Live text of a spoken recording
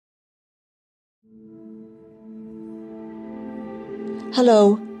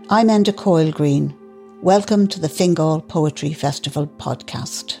Hello, I'm Enda Coyle Green. Welcome to the Fingal Poetry Festival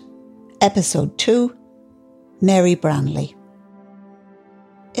podcast. Episode 2, Mary Branley.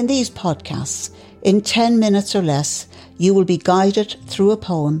 In these podcasts, in 10 minutes or less, you will be guided through a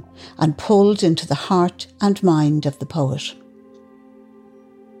poem and pulled into the heart and mind of the poet.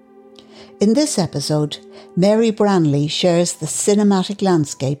 In this episode, Mary Branley shares the cinematic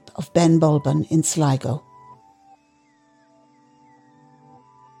landscape of Benbulben in Sligo.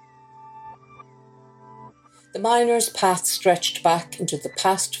 The miner's path stretched back into the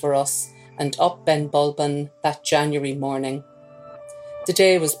past for us and up Benbulben that January morning. The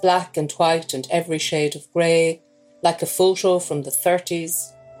day was black and white and every shade of grey, like a photo from the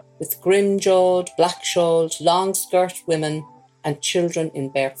 30s, with grim-jawed, black-shawled, long-skirt women and children in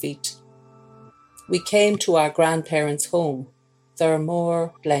bare feet. We came to our grandparents' home,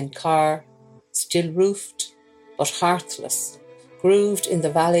 Thurmore, Glencar, still roofed, but hearthless, grooved in the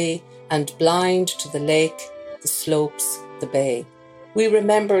valley and blind to the lake, the slopes, the bay. We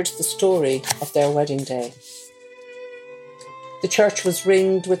remembered the story of their wedding day. The church was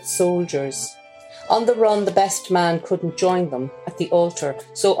ringed with soldiers. On the run, the best man couldn't join them at the altar,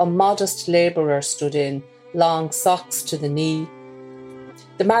 so a modest labourer stood in, long socks to the knee.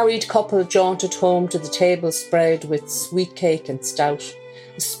 The married couple jaunted home to the table spread with sweet cake and stout,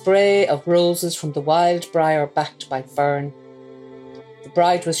 a spray of roses from the wild briar backed by fern. The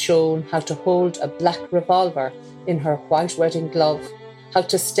bride was shown how to hold a black revolver in her white wedding glove, how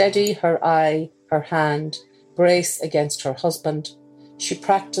to steady her eye, her hand, brace against her husband. She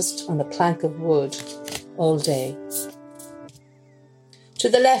practised on a plank of wood all day. To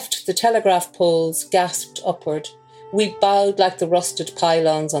the left, the telegraph poles gasped upward. We bowed like the rusted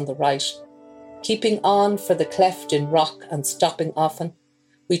pylons on the right. Keeping on for the cleft in rock and stopping often,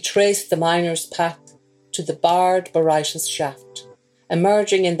 we traced the miner's path to the barred barytus shaft.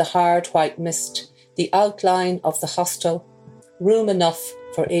 Emerging in the hard white mist, the outline of the hostel, room enough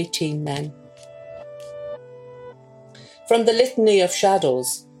for 18 men. From the litany of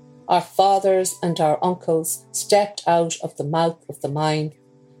shadows, our fathers and our uncles stepped out of the mouth of the mine,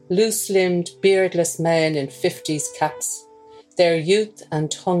 loose-limbed, beardless men in 50s caps, their youth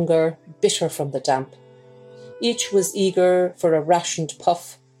and hunger bitter from the damp. Each was eager for a rationed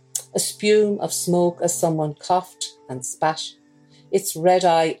puff, a spume of smoke as someone coughed and spat, its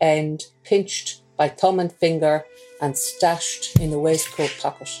red-eye end pinched by thumb and finger and stashed in a waistcoat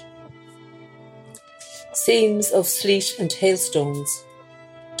pocket. Seams of sleet and hailstones,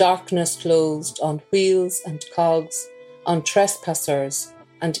 darkness closed on wheels and cogs, on trespassers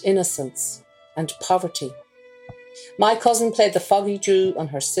and innocence and poverty. My cousin played the foggy Jew on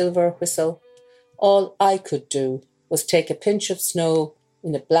her silver whistle. All I could do was take a pinch of snow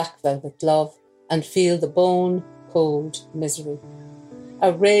in a black velvet glove and feel the bone-cold misery.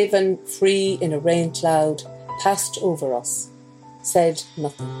 A raven free in a rain cloud passed over us, said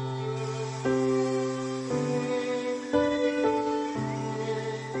nothing.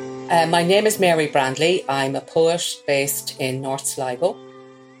 My name is Mary Branley. I'm a poet based in North Sligo.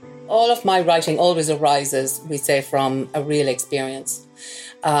 All of my writing always arises, we say, from a real experience,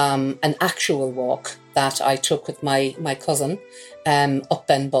 an actual walk that I took with my cousin up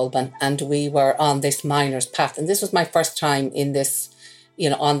Benbulben, and we were on this miner's path. And this was my first time in this,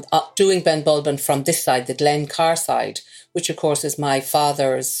 on doing Benbulben from this side, the Glencar side, which of course is my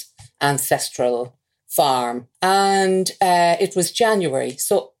father's ancestral farm. And it was January.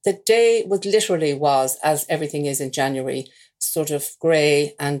 So the day was, as everything is in January, sort of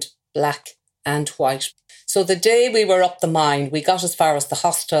grey and black and white. So the day we were up the mine, we got as far as the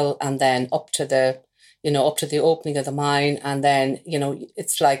hostel and then up to the opening of the mine. And then,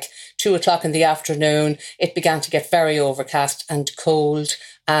 it's like 2:00 in the afternoon. It began to get very overcast and cold,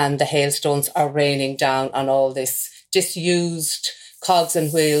 and the hailstones are raining down on all this disused cogs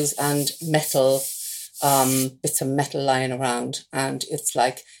and wheels and metal, bits of metal lying around. And it's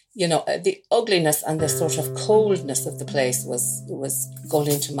like, the ugliness and the sort of coldness of the place was going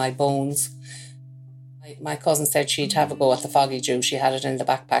into my bones. My cousin said she'd have a go at the foggy Jew. She had it in the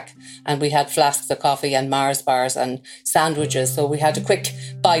backpack, and we had flasks of coffee and Mars bars and sandwiches. So we had a quick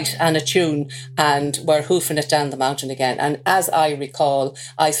bite and a tune, and we're hoofing it down the mountain again. And as I recall,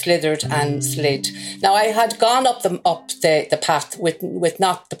 I slithered and slid. Now I had gone up the path with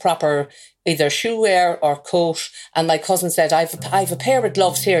not the proper either shoe wear or coat, and my cousin said, I've a pair of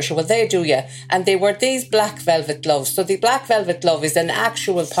gloves here, so will they do you? And they were these black velvet gloves. So the black velvet glove is an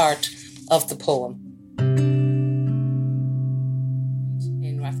actual part of the poem.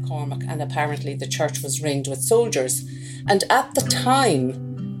 In Rathcormac, and apparently the church was ringed with soldiers. And at the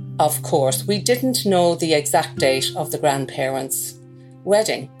time, of course, we didn't know the exact date of the grandparents'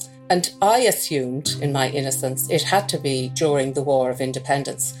 wedding. And I assumed, in my innocence, it had to be during the War of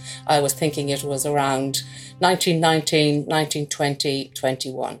Independence. I was thinking it was around 1919, 1920,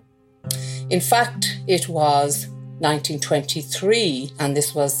 21. In fact, it was 1923, and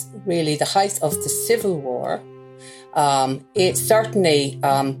this was really the height of the Civil War. The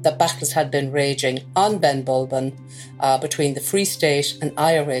battles had been raging on Benbulben between the Free State and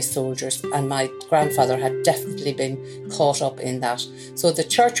IRA soldiers, and my grandfather had definitely been caught up in that. So the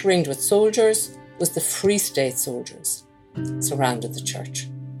church ringed with soldiers was the Free State soldiers surrounded the church.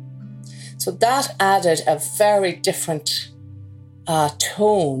 So that added a very different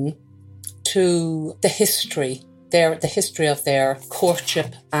tone to the history of their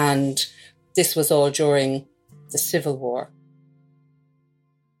courtship, and this was all during the Civil War.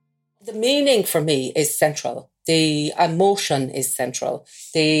 The meaning for me is central. The emotion is central.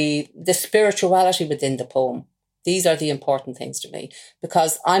 The spirituality within the poem. These are the important things to me,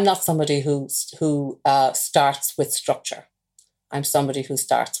 because I'm not somebody who starts with structure. I'm somebody who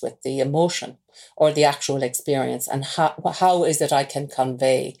starts with the emotion or the actual experience, and how is it I can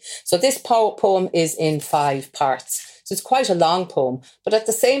convey. So this poem is in 5 parts. So it's quite a long poem, but at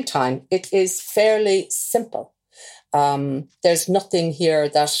the same time, it is fairly simple. There's nothing here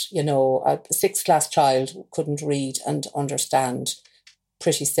that, a 6th class child couldn't read and understand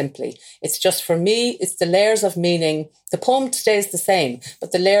pretty simply. It's just, for me, it's the layers of meaning. The poem stays the same,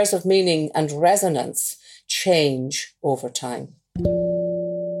 but the layers of meaning and resonance change over time.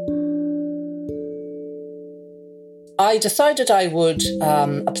 I decided I would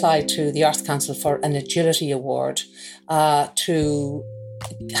apply to the Arts Council for an Agility Award to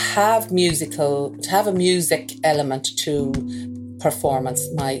have a music element to performance,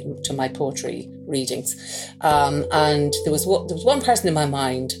 to my poetry readings. And there was one person in my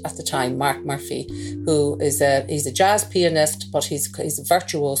mind at the time, Mark Murphy, who he's a jazz pianist, but he's a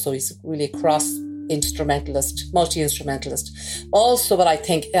virtuoso, he's really multi-instrumentalist. Also, but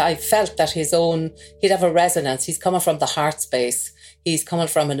I felt that he'd have a resonance. He's coming from the heart space. He's coming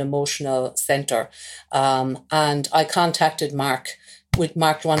from an emotional centre. And I contacted Mark. Would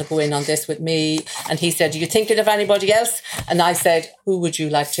Mark want to go in on this with me? And he said, are you thinking of anybody else? And I said, who would you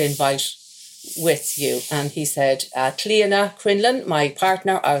like to invite with you? And he said, Cleana Quinlan, my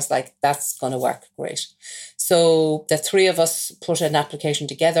partner. I was like, that's going to work great. So the 3 of us put an application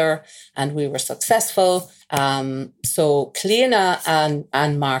together and we were successful. So Cleana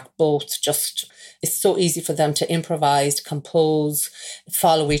and Mark both it's so easy for them to improvise, compose,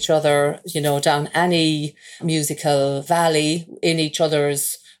 follow each other, down any musical valley in each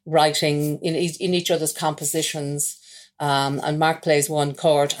other's writing, in each other's compositions. And Mark plays one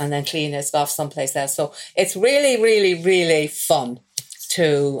chord and then Cleana is off someplace else. So it's really, really, really fun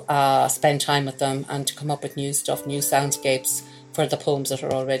to spend time with them and to come up with new stuff, new soundscapes for the poems that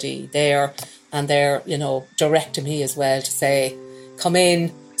are already there. And they're, direct to me as well to say, come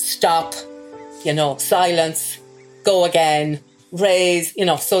in, stop, silence, go again, raise,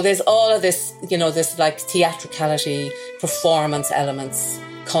 so there's all of this, this like theatricality, performance elements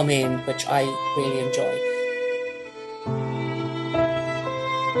come in, which I really enjoy.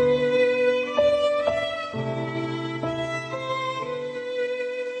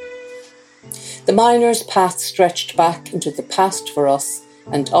 The miner's path stretched back into the past for us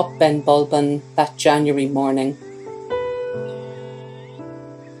and up Benbulben that January morning.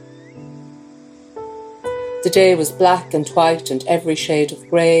 The day was black and white and every shade of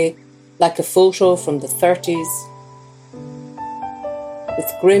grey, like a photo from the 30s,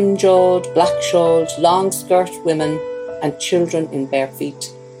 with grim-jawed, black-shawled, long-skirt women and children in bare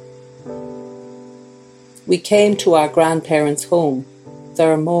feet. We came to our grandparents' home,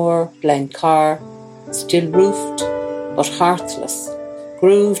 Thurmore, Glencar, still roofed but hearthless,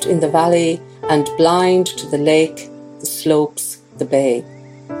 grooved in the valley and blind to the lake, the slopes, the bay.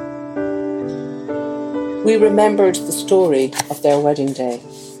 We remembered the story of their wedding day.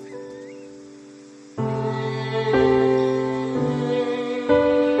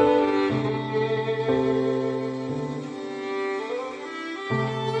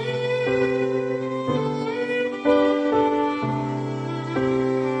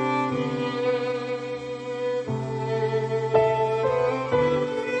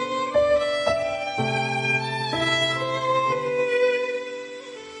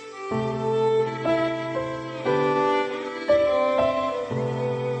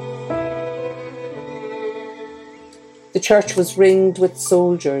 The church was ringed with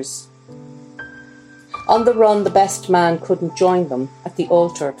soldiers. On the run, the best man couldn't join them at the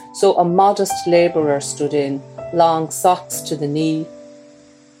altar, so a modest labourer stood in, long socks to the knee.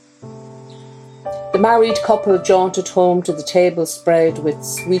 The married couple jaunted home to the table spread with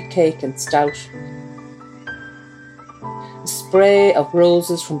sweet cake and stout. A spray of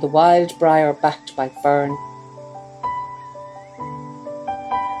roses from the wild briar backed by fern.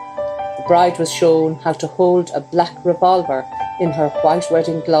 The bride was shown how to hold a black revolver in her white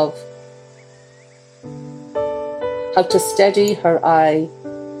wedding glove, how to steady her eye,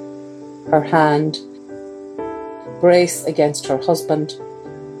 her hand, brace against her husband.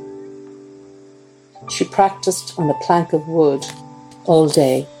 She practiced on a plank of wood all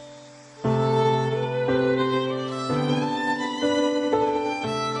day.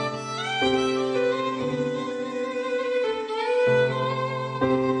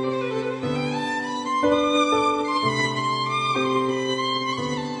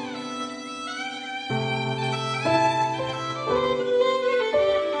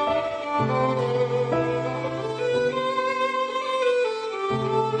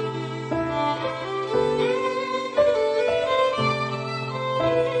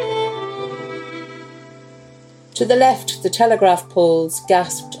 To the left, the telegraph poles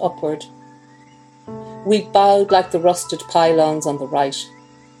gasped upward. We bowed like the rusted pylons on the right,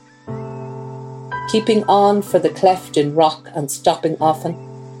 keeping on for the cleft in rock and stopping often.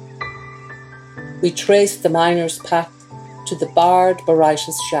 We traced the miner's path to the barred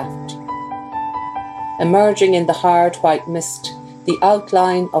barytus shaft, emerging in the hard white mist, the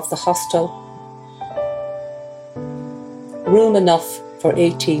outline of the hostel. Room enough for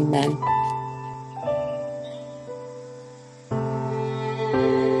 18 men.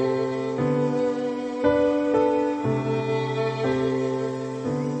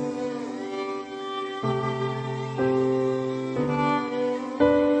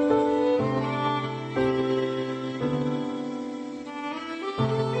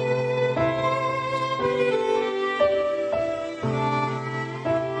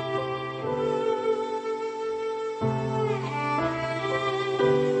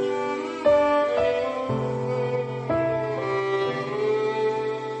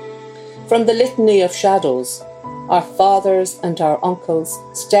 From the litany of shadows, our fathers and our uncles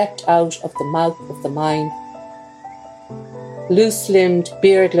stepped out of the mouth of the mine. Loose-limbed,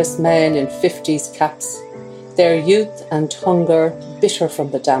 beardless men in 50s caps, their youth and hunger bitter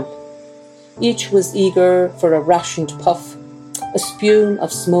from the damp. Each was eager for a rationed puff, a spume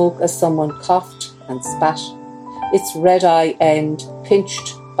of smoke as someone coughed and spat, its red-eye end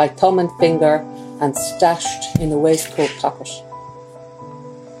pinched by thumb and finger and stashed in a waistcoat pocket.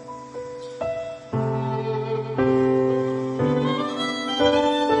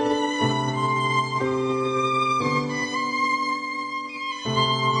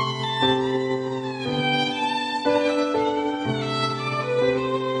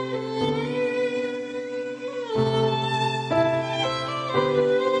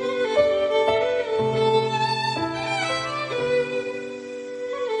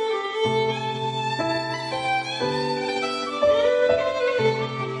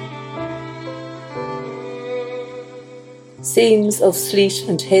 Scenes of sleet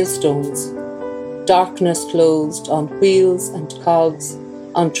and hailstones, darkness closed on wheels and cogs,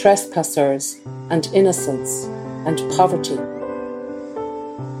 on trespassers and innocence and poverty.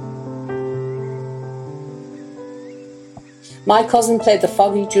 My cousin played the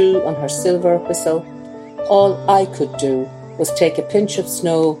foggy Jew on her silver whistle. All I could do was take a pinch of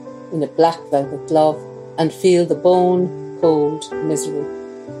snow in a black velvet glove and feel the bone-cold misery.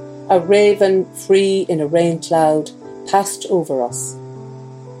 A raven free in a rain cloud passed over us,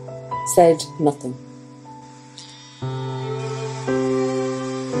 said nothing.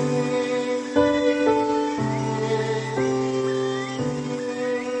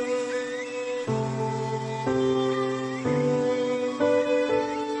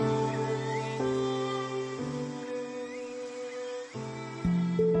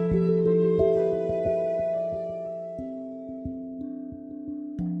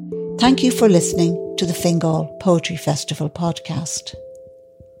 Thank you for listening to the Fingal Poetry Festival podcast.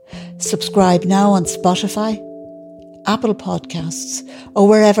 Subscribe now on Spotify, Apple Podcasts, or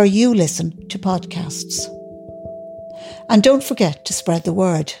wherever you listen to podcasts. And don't forget to spread the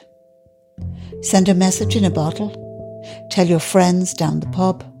word. Send a message in a bottle, tell your friends down the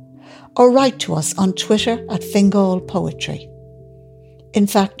pub, or write to us on Twitter at Fingal Poetry. In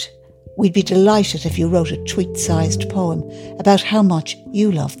fact, we'd be delighted if you wrote a tweet-sized poem about how much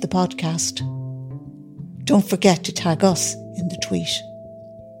you love the podcast. Don't forget to tag us in the tweet.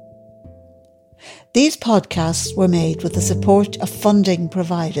 These podcasts were made with the support of funding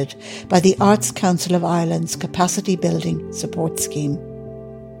provided by the Arts Council of Ireland's Capacity Building Support Scheme.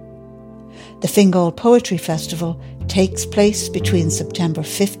 The Fingal Poetry Festival takes place between September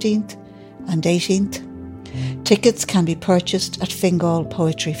 15th and 18th. Tickets can be purchased at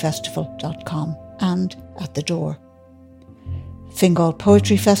fingalpoetryfestival.com and at the door. Fingal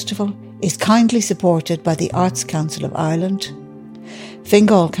Poetry Festival is kindly supported by the Arts Council of Ireland,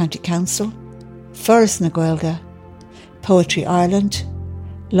 Fingal County Council, Ferris na Gaeilge, Poetry Ireland,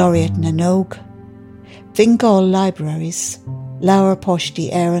 Laureate na Nóg, Fingal Libraries, Laura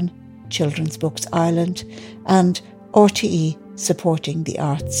Poshti Éireann, Children's Books Ireland, and RTE supporting the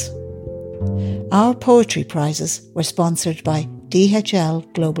arts. Our poetry prizes were sponsored by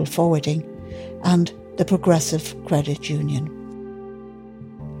DHL Global Forwarding and the Progressive Credit Union.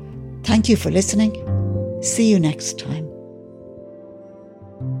 Thank you for listening. See you next time.